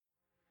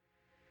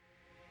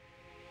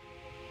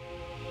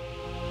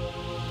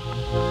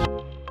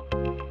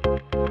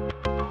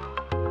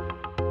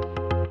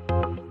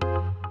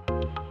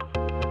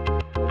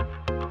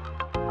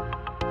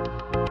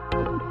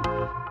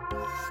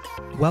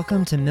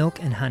Welcome to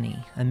Milk and Honey,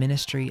 a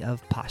ministry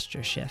of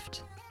Posture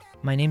Shift.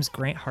 My name's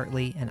Grant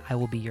Hartley, and I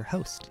will be your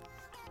host.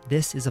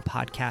 This is a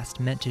podcast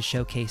meant to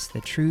showcase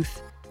the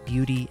truth,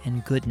 beauty,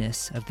 and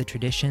goodness of the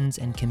traditions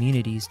and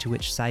communities to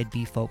which Side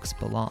B folks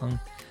belong,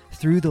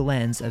 through the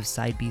lens of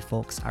Side B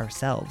folks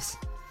ourselves,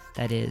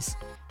 that is,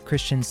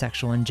 Christian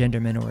sexual and gender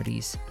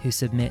minorities who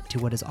submit to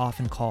what is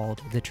often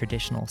called the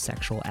traditional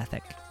sexual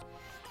ethic.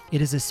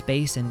 It is a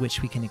space in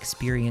which we can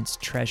experience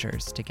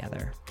treasures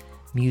together: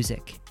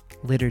 music,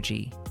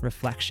 liturgy,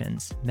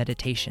 reflections,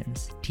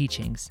 meditations,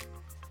 teachings,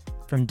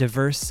 from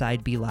diverse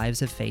Side B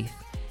lives of faith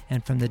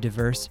and from the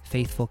diverse,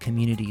 faithful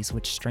communities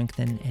which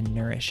strengthen and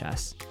nourish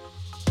us.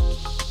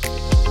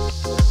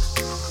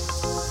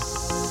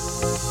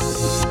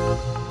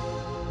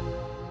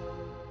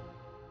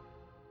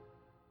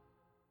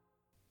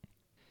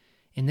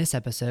 In this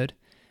episode,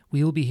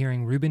 we will be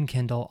hearing Reuben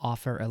Kendall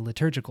offer a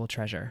liturgical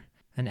treasure,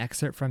 an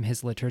excerpt from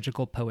his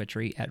liturgical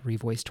poetry at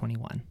Revoice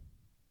 21.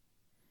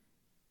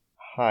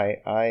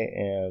 Hi, I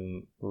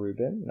am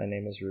Reuben. My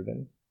name is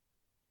Reuben.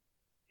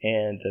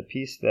 And the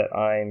piece that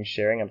I'm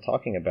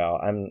talking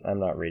about, I'm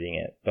not reading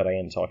it, but I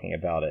am talking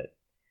about it,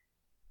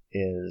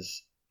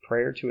 is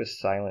Prayer to a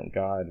Silent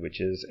God, which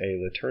is a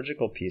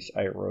liturgical piece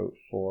I wrote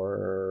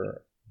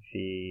for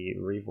the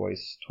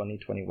Revoice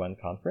 2021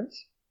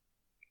 conference.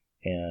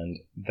 And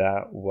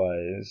that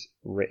was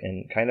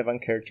written kind of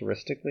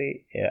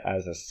uncharacteristically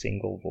as a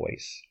single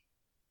voice.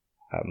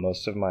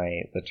 Most of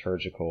my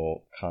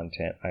liturgical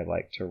content I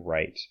like to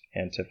write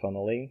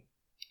antiphonally,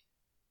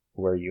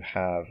 where you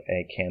have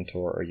a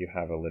cantor or you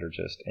have a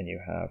liturgist and you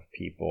have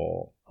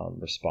people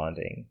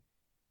responding.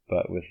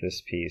 But with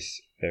this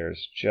piece,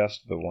 there's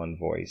just the one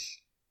voice.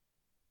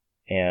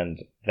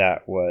 And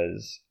that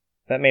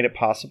made it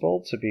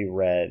possible to be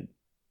read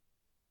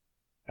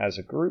as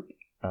a group,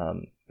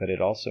 but it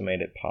also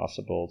made it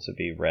possible to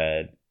be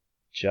read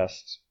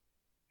just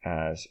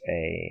as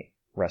a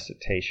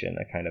recitation,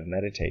 a kind of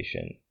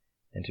meditation,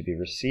 and to be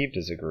received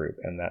as a group.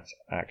 And that's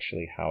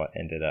actually how it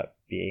ended up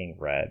being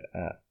read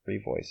at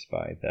Revoice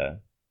by the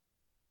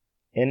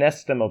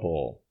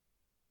inestimable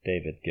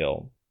David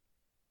Gill,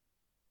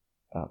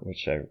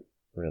 which I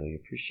really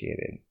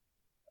appreciated.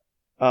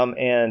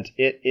 And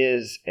it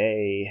is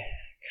a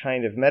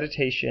kind of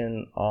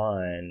meditation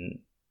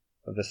on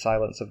the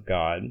silence of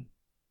God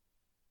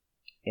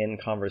in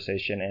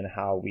conversation and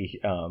how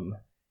we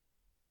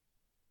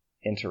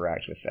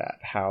interact with that,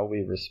 how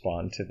we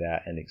respond to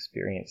that and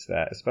experience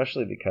that,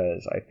 especially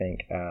because I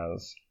think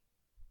as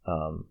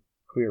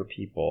queer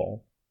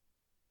people,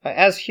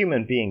 as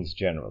human beings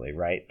generally,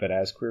 right, but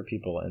as queer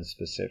people in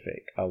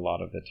specific, a lot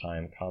of the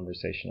time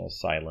conversational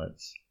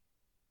silence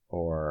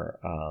or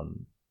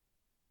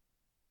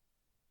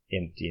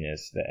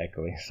emptiness, the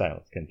echoing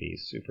silence, can be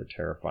super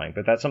terrifying.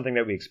 But that's something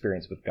that we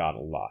experience with God a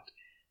lot.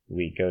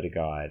 We go to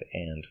God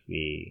and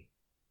we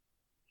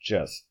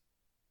just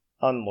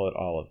unload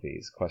all of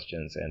these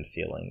questions and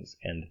feelings,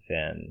 and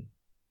then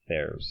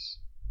there's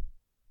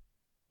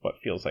what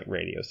feels like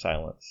radio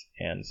silence.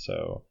 And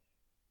so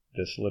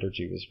this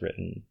liturgy was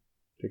written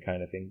to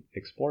kind of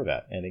explore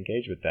that and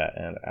engage with that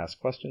and ask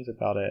questions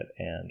about it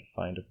and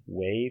find a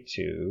way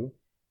to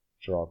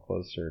draw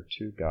closer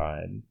to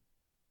God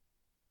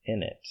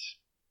in it.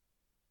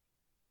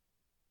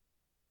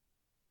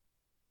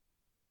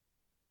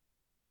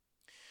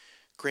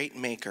 Great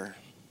Maker,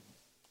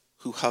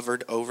 who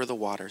hovered over the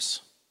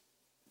waters,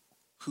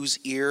 whose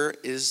ear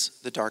is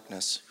the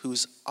darkness,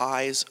 whose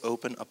eyes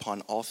open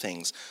upon all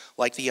things,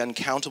 like the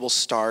uncountable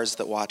stars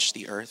that watch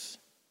the earth,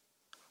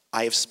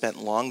 I have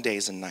spent long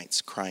days and nights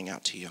crying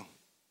out to you,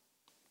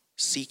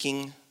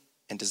 seeking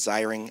and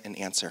desiring an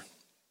answer.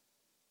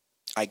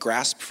 I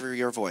grasp for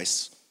your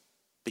voice,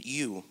 but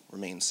you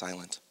remain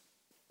silent.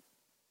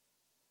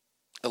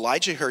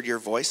 Elijah heard your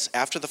voice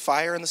after the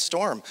fire and the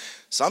storm,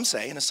 some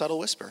say in a subtle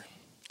whisper,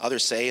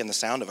 others say in the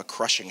sound of a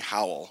crushing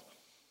howl.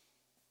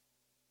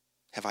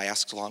 Have I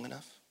asked long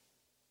enough?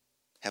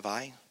 Have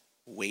I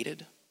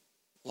waited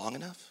long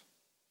enough?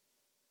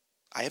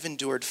 I have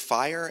endured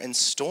fire and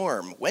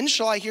storm. When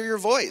shall I hear your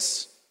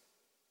voice?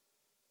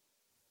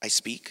 I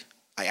speak,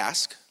 I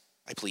ask,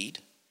 I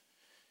plead.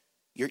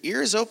 Your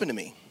ear is open to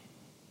me.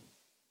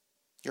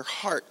 Your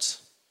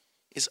heart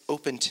is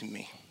open to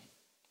me.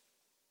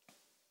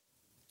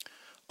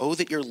 Oh,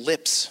 that your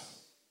lips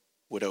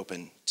would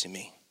open to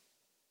me.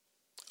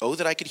 Oh,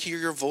 that I could hear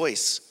your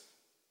voice,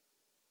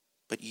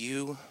 but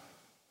you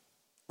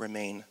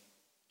remain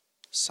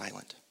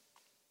silent.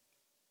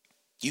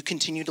 You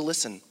continue to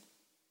listen.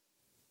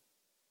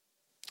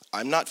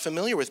 I'm not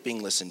familiar with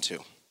being listened to.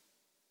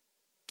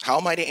 How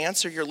am I to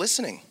answer your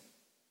listening?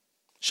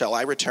 Shall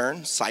I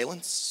return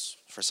silence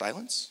for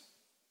silence?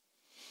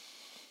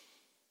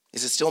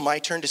 Is it still my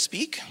turn to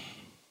speak?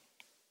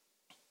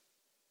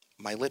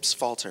 My lips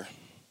falter,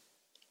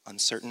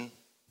 uncertain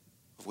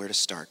of where to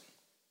start.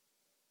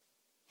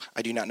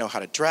 I do not know how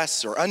to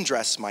dress or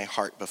undress my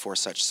heart before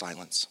such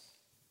silence.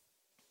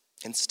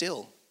 And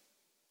still,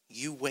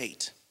 you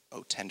wait,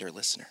 O tender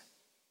listener.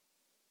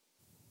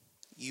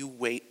 You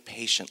wait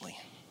patiently.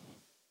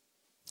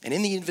 And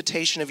in the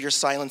invitation of your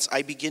silence,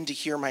 I begin to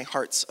hear my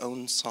heart's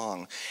own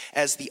song.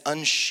 As the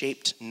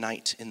unshaped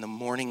night in the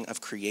morning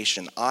of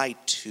creation, I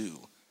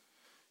too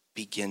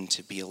begin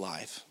to be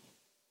alive.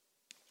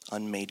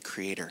 Unmade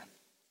creator,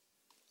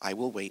 I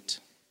will wait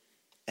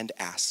and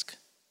ask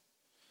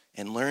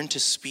and learn to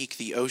speak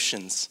the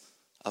oceans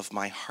of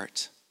my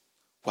heart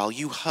while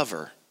you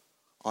hover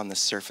on the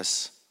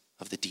surface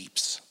of the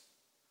deeps,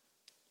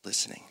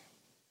 listening.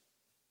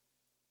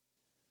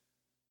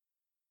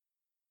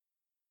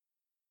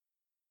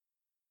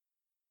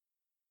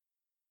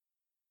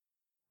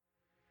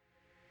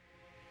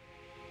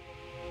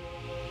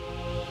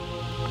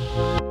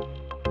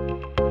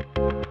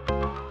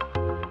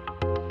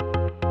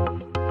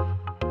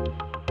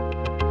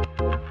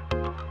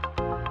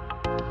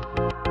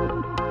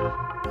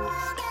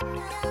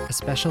 A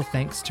special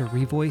thanks to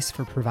Revoice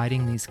for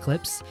providing these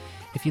clips.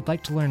 If you'd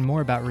like to learn more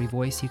about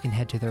Revoice, you can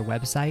head to their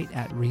website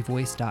at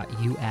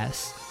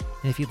revoice.us.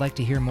 And if you'd like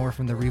to hear more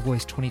from the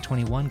Revoice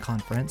 2021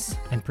 conference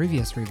and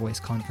previous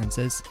Revoice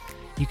conferences,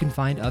 you can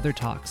find other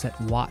talks at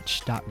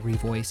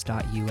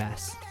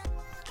watch.revoice.us.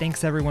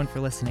 Thanks everyone for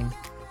listening.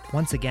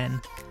 Once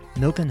again,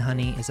 Milk and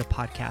Honey is a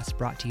podcast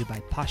brought to you by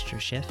Posture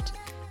Shift.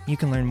 You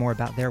can learn more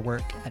about their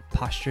work at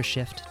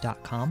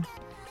postureshift.com.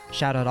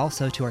 Shout out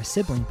also to our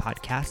sibling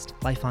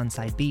podcast, Life on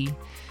Side B.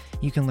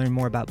 You can learn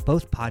more about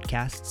both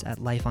podcasts at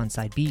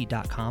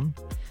lifeonsideb.com.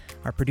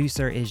 Our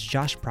producer is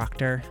Josh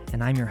Proctor,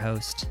 and I'm your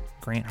host,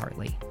 Grant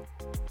Hartley.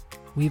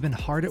 We've been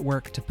hard at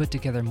work to put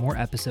together more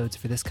episodes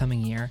for this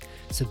coming year,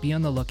 so be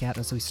on the lookout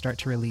as we start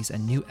to release a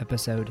new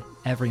episode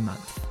every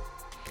month.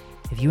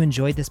 If you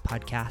enjoyed this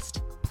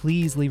podcast,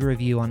 please leave a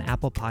review on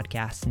Apple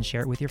Podcasts and share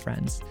it with your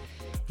friends.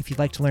 If you'd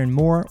like to learn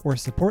more or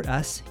support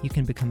us, you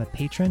can become a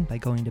patron by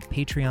going to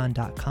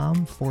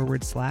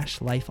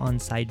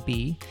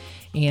patreon.com/lifeonsideb.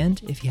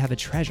 And if you have a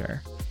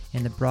treasure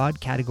in the broad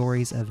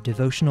categories of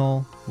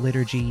devotional,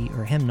 liturgy,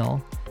 or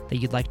hymnal that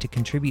you'd like to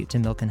contribute to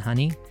Milk and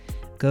Honey,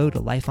 go to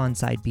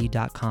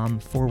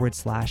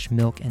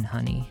lifeonsideb.com/milk and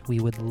honey. We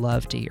would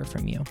love to hear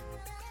from you.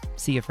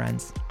 See you,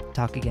 friends.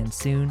 Talk again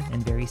soon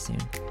and very soon.